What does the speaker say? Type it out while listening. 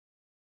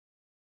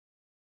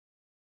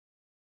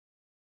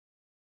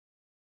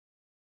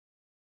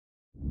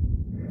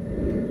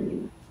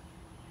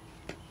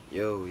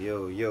Yo,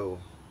 yo, yo.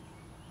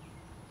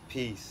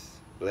 Peace,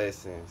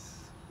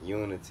 blessings,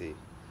 unity.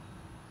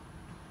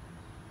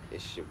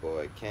 It's your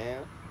boy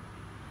Cam.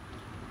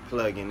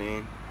 Plugging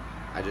in.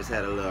 I just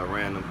had a little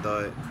random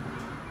thought.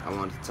 I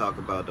wanted to talk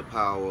about the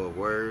power of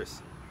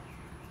words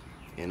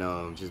and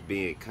just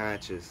being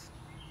conscious,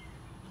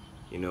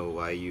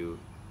 while you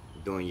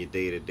doing your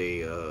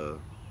day-to-day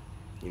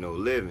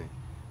living.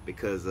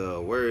 Because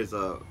words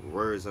are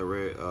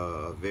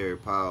very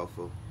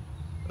powerful.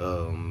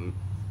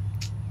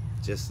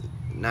 Just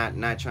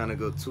not trying to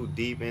go too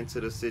deep into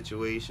the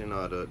situation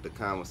or the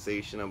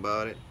conversation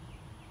about it,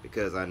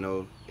 because I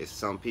know it's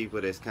some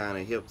people that's kind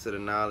of hip to the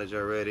knowledge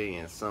already,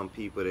 and some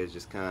people that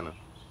just kind of,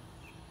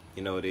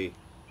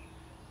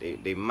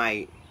 they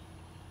might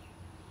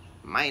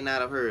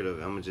not have heard of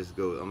it. I'm gonna just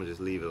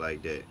leave it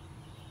like that.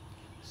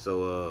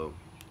 So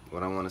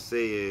what I want to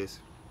say is,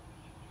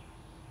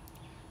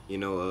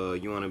 you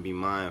want to be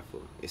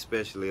mindful,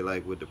 especially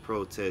like with the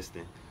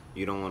protesting.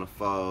 You don't want to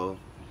fall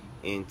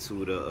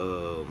into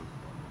the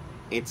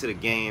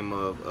game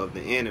of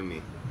the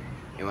enemy.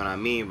 And what I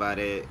mean by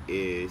that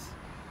is,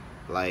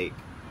 like,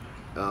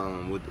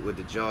 with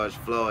the George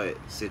Floyd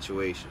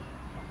situation.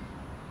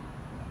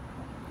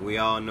 We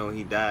all know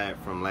he died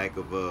from lack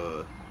of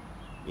from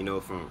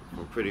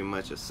pretty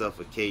much a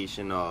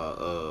suffocation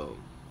or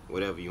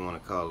whatever you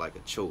want to call, like a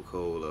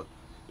chokehold, or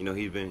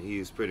he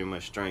was pretty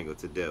much strangled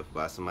to death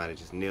by somebody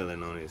just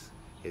kneeling on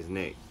his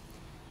neck.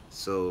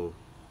 So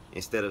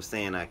instead of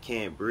saying I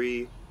can't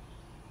breathe,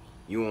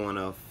 you want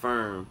to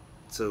affirm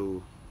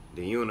to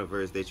the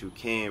universe that you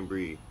can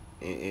breathe.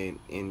 And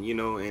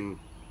in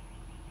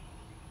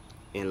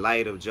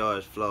light of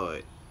George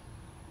Floyd,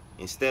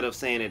 instead of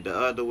saying it the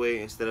other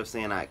way, instead of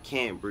saying I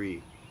can't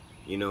breathe,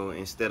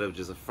 instead of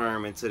just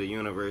affirming to the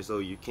universe, oh,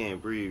 you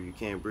can't breathe,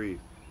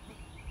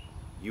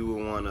 you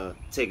would want to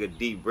take a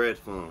deep breath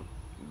for him,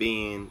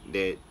 being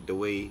that the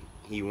way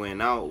he went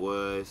out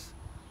was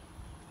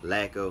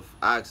lack of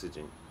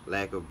oxygen,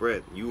 lack of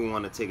breath. You would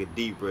want to take a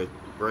deep breath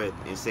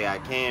and say I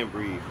can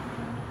breathe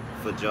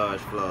for George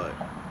Floyd.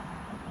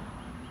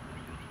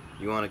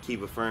 You want to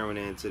keep affirming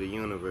it into the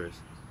universe.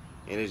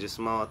 And it's just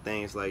small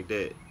things like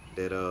that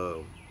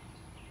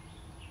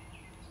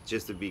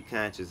just to be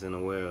conscious and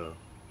aware of.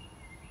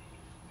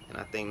 And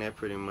I think that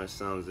pretty much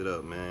sums it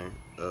up, man.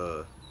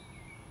 Y'all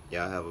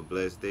have a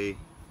blessed day.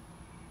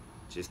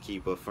 Just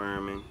keep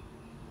affirming.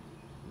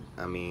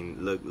 I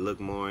mean,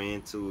 look more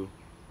into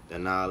the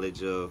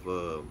knowledge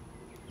of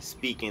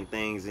speaking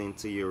things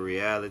into your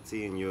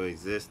reality and your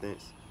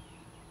existence.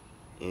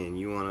 And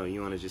you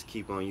wanna just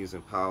keep on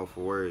using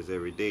powerful words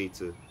every day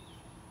to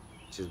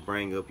just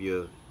bring up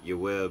your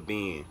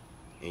well-being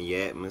and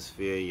your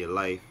atmosphere, your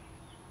life.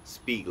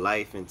 Speak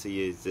life into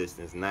your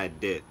existence, not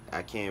death.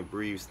 I can't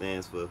breathe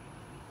stands for,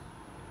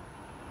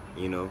 I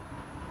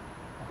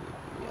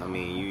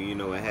mean, you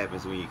know what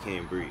happens when you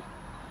can't breathe.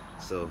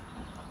 So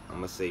I'm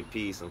gonna say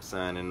peace. I'm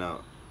signing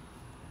out.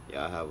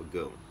 Y'all have a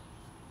good one.